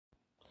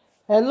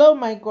Hello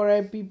my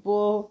correct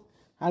people.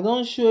 I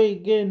don't show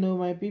again o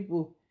my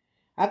people.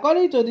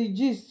 According to the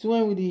gist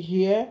when we dey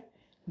hear,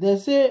 they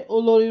say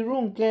Olori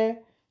Ronke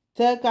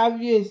tell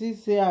Kabiyesi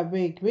say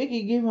abeg make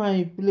e give am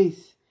a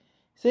place,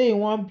 say e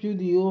wan build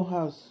the whole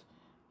house.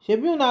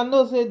 Shebi una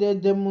know say they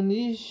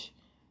demolish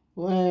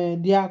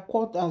their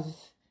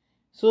quarters,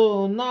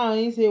 so now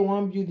he say e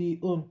wan build e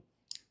own.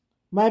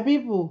 My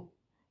people,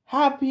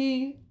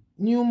 happy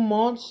new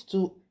month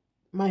to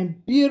my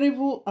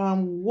beautiful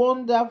and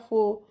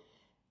wonderful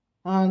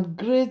and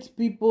great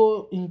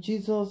people in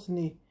Jesus'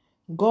 name.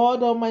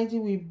 God Almighty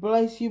will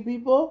bless you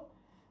people.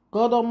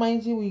 God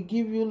Almighty will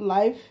give you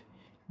life.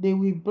 They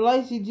will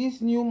bless you.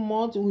 This new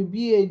month will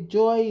be a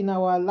joy in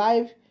our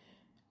life.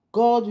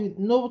 God will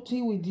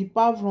nothing will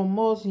depart from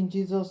us in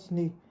Jesus'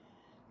 name.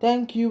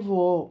 Thank you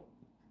for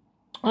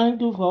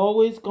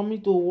always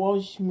coming to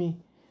watch me.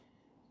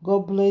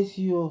 God bless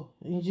you all.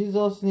 In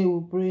Jesus' name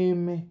we pray,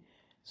 amen.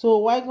 So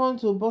welcome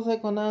to Bose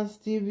Corners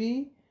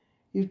TV.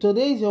 If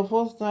today is your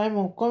first time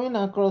of coming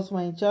across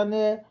my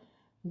channel,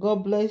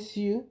 God bless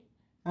you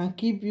and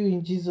keep you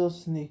in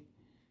Jesus' name.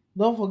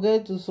 Don't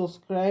forget to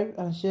subscribe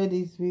and share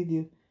this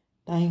video.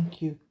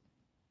 Thank you.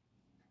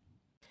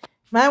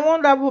 My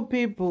wonderful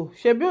people,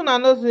 shebi una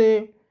know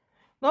say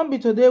no be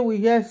today we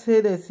hear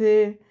say they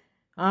say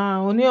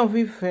Ooni Of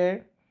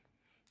Ife,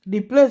 the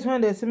place where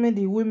they say make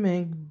the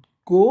women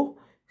go,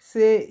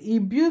 say he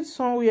built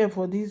somewhere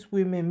for these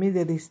women make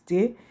dem dey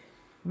stay,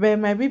 but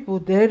my people,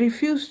 they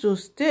refuse to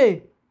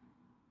stay.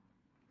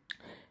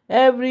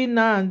 Every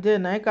now and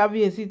then I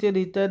Kabiyesi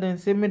dey tell dem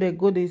say make dem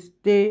go dey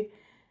stay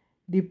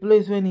the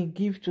place when he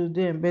give to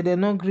them, but they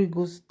no gree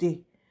go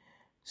stay.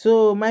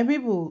 So my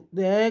people,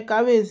 the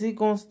Kabiyesi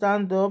come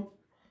stand up.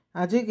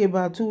 I think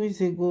about 2 weeks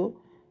ago,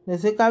 they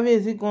say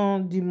Kabiyesi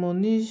come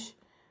demolish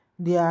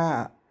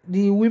the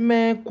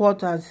women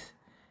quarters.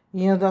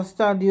 You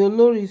understand, the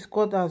Olori's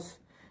quarters.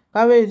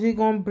 Kabiyesi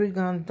come bring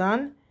am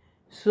down.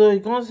 So he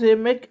come say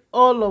make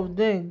all of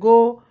them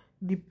go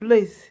the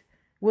place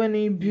when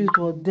he built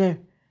for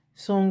them.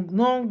 Some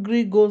no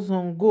gree go,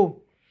 some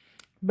go.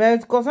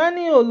 But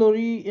concerning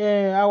Olori,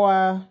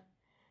 our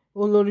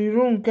Olori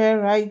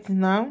Ronke right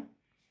now,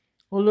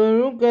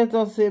 Olori Ronke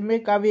talk say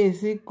make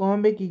Kabiyesi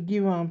come, make he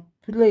give am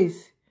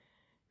place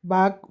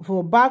back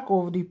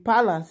of the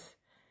palace.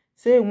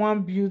 Say he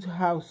wan build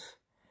house.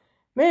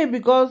 Maybe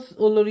because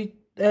Olori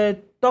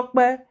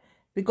Tope,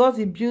 because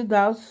he build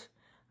house.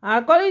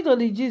 According to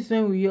the gist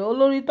when we hear,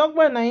 Olori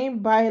Tope na him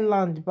buy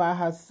land by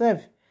herself.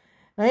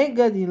 Na him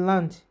get the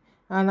land,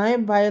 and na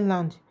him buy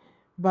land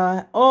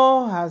by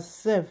all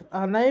herself,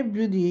 and na him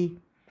build the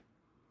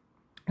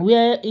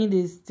where in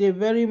dey stay,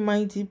 very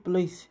mighty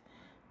place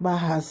by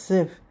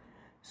herself.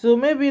 So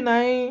maybe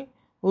na him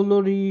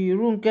Olori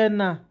Ronke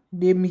now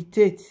dey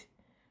imitate,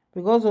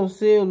 because of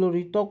say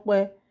Olori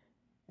Tope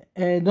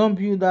don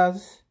build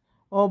house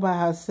all by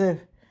herself.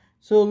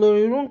 So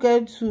Olori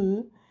Ronke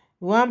too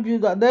wan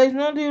build that. There is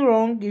nothing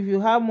wrong if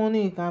you have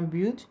money, you can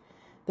build.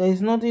 There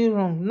is nothing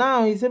wrong.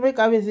 Now he say make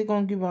Kabiyesi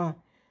come give am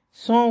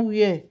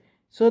somewhere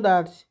so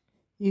that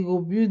he go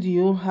build the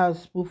own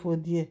house put for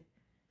there.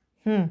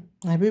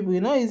 My people, e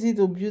no easy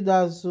to build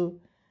house. So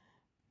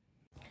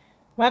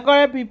my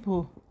correct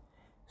people,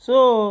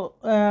 so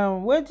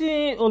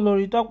wetin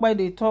Olori Tope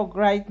dey talk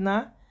right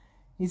now,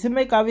 he say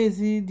make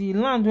Kabiyesi the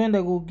land when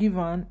they go give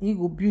am, he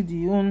go build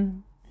the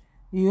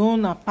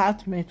own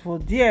apartment for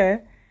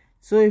there.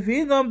 So if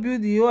he don't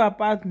build the whole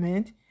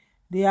apartment,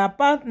 the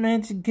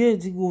apartment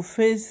gate go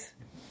face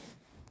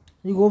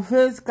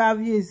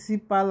Kabiyesi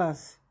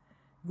palace.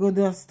 Go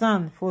dey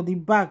stand for the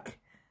back.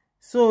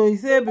 So he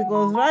say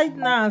because right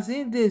now as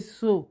he dey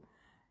so,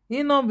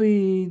 he no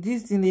be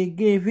this thing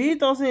again. If he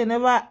talk say he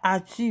never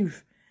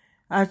achieve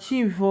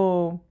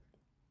for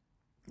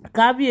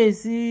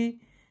Kabiyesi,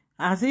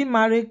 as he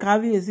marry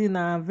Kabiyesi,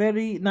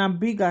 na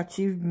big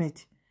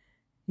achievement.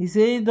 He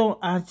say he don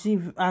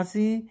achieve as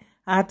he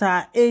at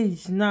her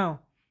age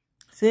now.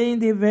 Say he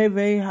dey very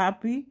very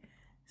happy.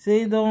 Say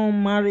he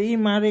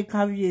marry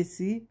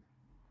Kabiyesi.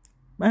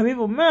 My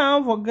people, may I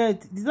don't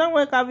forget the time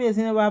when Kabiyesi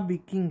never be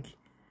king.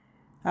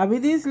 I be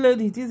this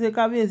lady think say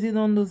Kabiyesi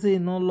don't know say he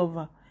no love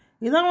her.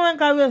 The time when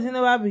Kabiyesi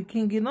never be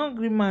king, he no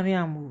gree marry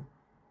am.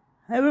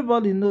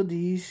 Everybody know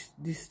the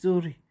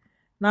story.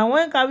 Now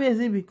when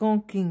Kabiyesi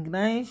become king,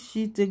 now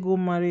she take go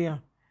marry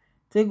am,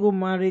 take go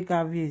marry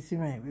Kabiyesi,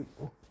 my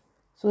people.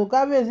 So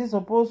Kabiyesi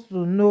supposed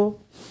to know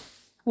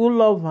who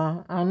love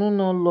her and who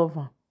not love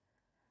her.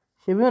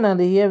 Shebi una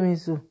dey hear me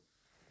so.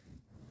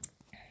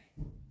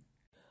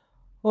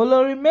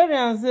 Olori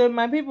Mariam say,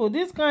 my people,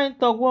 this kind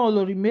talk wey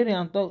Olori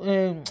Mariam talk,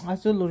 I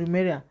say Olori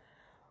Mariam,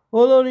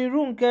 Olori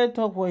Ronke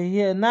talk for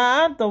here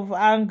na out of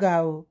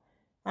anger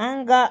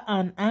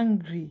and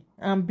angry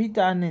and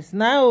bitterness.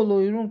 Now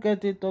Olori Ronke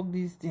take talk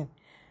this thing,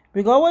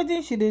 because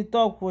wetin she dey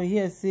talk for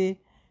here say,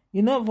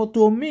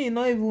 to me e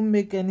no even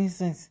make any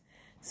sense.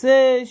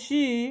 Say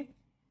she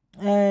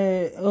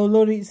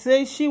Olori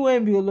say she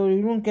when be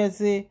Olori Ronke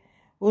say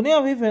Ooni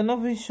Of Ife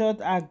no fit short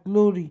her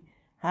glory,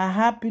 her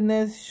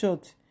happiness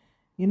short.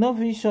 You no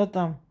fit shut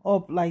am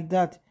up like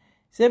that.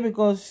 say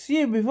because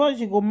she before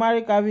she go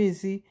marry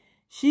Kabiyesi,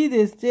 she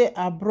dey stay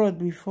abroad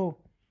before,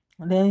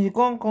 and then she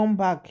come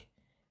back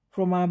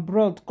from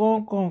abroad,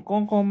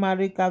 come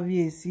marry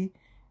Kabiyesi.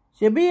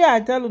 Shebi I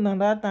tell una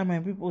that time, my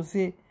people,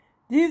 say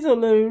this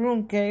Olori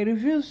Ronke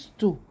refused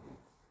to.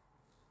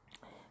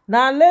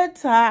 Now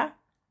later,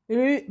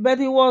 but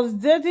he was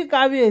dating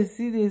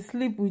Kabiyesi, dey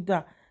sleep with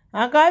her,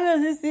 and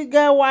Kabiyesi still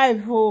get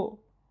wife. Oh,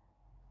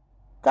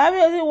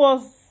 Kabiyesi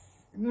was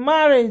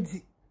married.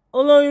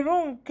 Olori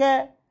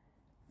Ronke,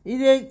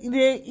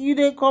 you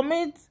dey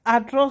commit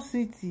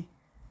atrocity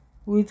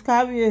with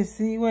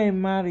Kabiyesi when he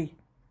marry.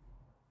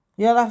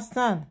 You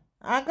understand?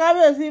 And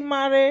Kabiyesi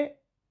marry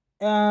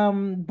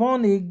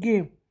born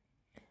again.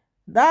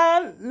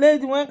 That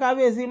lady when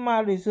Kabiyesi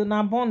marry, so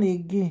na born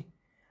again.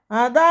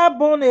 And that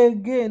born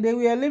again, they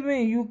were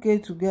living in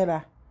UK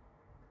together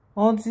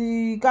until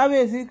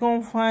Kabiyesi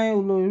come find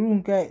Olori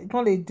Ronke,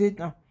 come dey date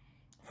am.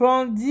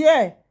 From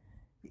there,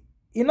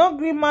 e no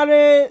gree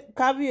marry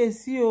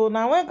Kabiyesi o.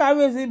 Na when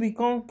Kabiyesi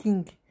become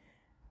king,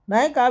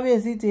 na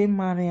Kabiyesi take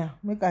marry am.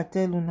 Make I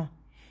tell una,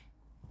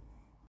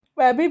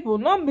 my people,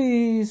 no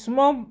be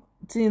small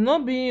thing, no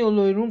be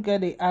Olori Ronke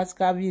dey ask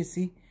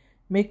Kabiyesi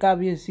make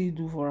Kabiyesi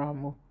do for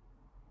am o.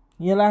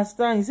 You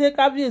understand? He say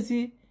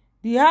Kabiyesi,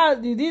 the house,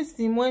 this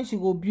thing when she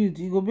go build,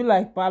 e go be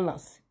like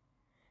palace.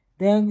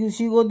 Then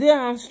she go dey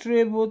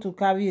answerable to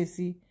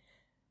Kabiyesi.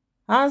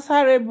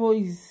 Answerable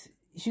is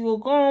she go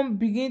come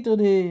begin to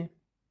dey,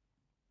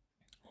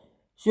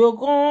 she go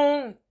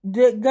come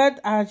get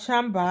her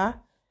chamber,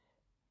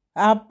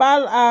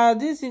 her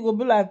this thing go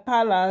be like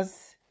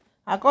palace.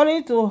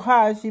 According to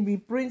her, she be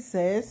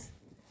princess.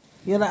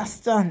 You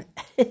understand?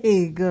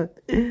 Hey, God.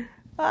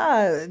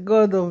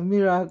 God of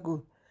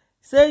miracle.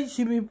 Say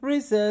she be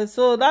princess,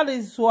 so that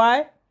is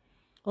why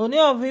Ooni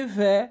of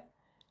Ife,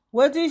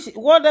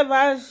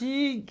 whatever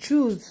she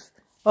choose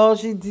or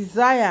she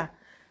desire,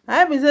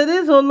 I be say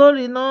this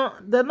Olori, no,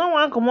 they no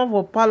wan comot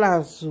for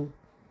palace. So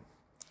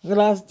you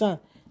understand?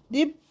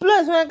 The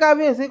place where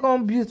Kabiyesi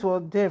come build for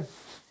them,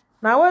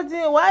 now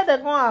why they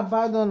come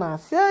abandon her?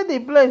 Say the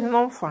place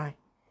not fine.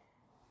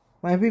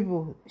 My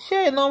people,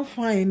 she not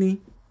fine.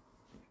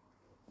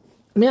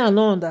 Me, I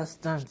no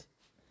understand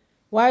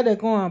why they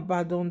come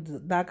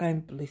abandon that kind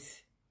of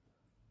place.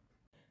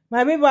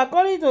 My people,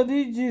 according to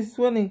this gist,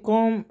 when it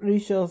come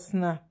reach us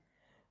now,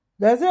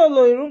 they say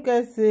Olori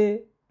Ronke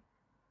say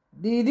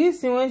this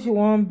thing when she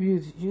wan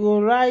build, she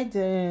go write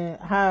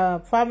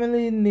her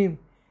family name,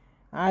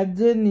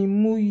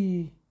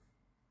 Adenimuyi,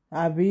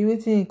 abi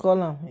wetin he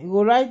call am. He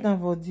go write am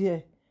for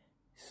there,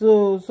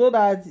 so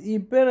that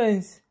him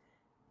parents,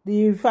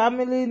 the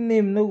family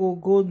name no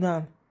go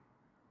down.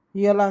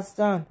 You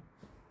understand?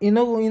 You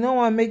no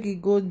wan make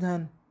it go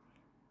down,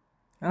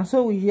 and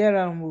so we hear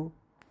am o.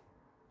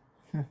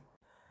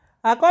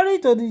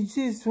 According to the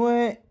gist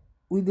wey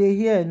we dey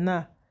hear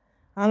now,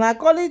 and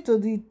according to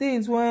the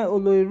things wey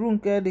Olori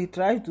Ronke dey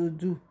try to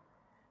do,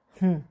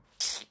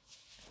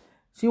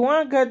 she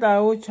wan get her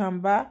own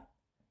chamber,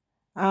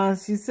 and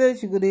she say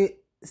she go dey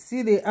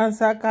still dey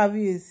answer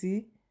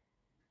Kabiyesi.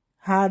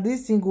 Her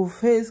this thing go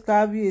face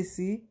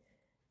Kabiyesi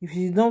if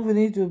she don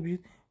finish to build.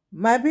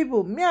 My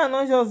people, me I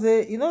not sure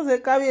say, you know say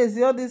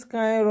Kabiyesi all this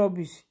kind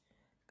rubbish.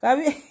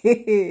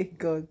 Kabiyesi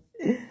God,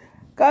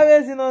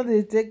 Kabiyesi no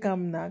dey take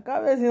am now.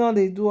 Kabiyesi no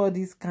dey do all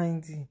this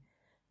kind thing,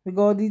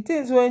 because the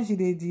things when she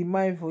dey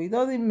demand for, it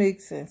doesn't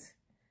make sense.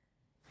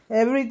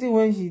 Everything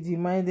when she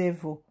demanded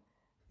for,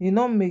 it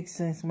not make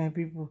sense, my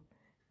people.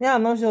 Me I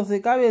not sure say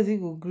Kabiyesi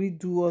go gree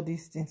do all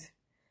these things.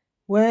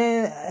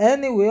 When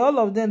anyway, all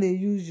of them dey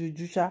use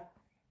juju sha.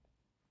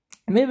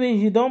 Maybe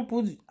she don't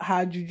put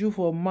her juju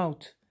for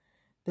mouth,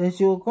 then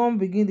she will come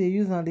begin dey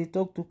use and dey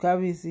talk to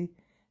Kabiyesi.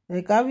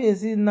 Then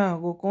Kabiyesi now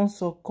go come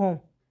succumb,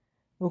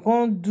 go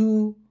come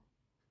do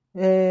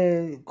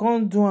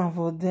am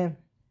for them.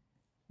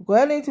 Because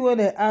anything wey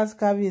they ask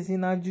Kabiyesi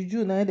na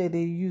juju na dem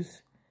dey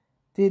use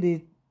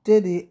take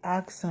dey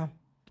ask am.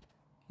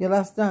 You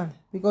understand?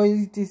 Because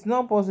it is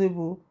not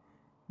possible.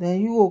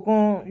 Then you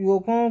go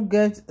come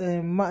get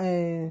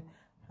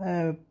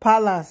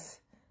palace,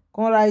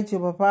 come write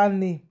your papa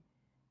name.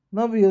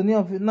 No be Ooni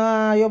of Ife.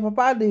 Na your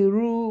papa dey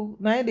rule,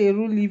 na him dey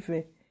rule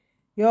Ife.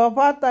 Your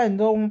papa time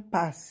don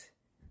pass.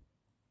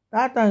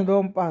 That time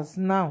don pass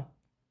now.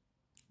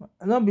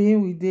 No be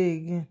him we dey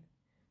again.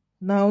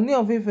 Na Ooni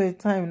of Ife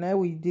time na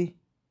we dey.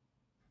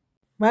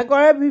 My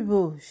correct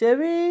people,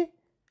 shebi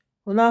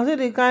una see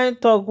the kind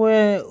talk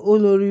wey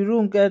Olori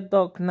Ronke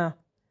talk now.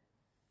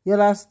 You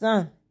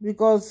understand?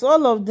 Because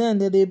all of them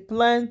dey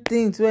plan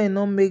things wey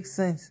no make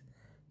sense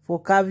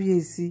for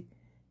Kabiyesi.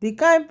 The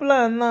kind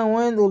plan now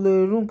when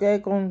Olori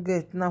Ronke come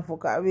get now for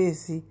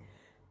Kabiyesi,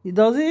 it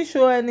doesn't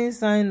show any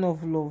sign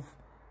of love.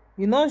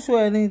 It not show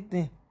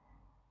anything.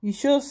 It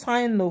shows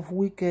sign of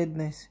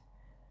wickedness.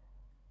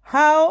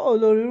 How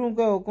Olori Ronke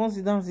go come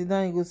sit down,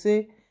 you go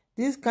say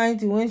this kind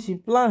thing when she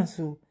plans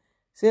to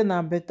say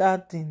na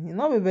better thing. It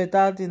not be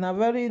better thing, na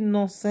very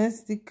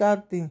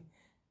nonsensical thing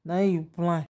na you plan.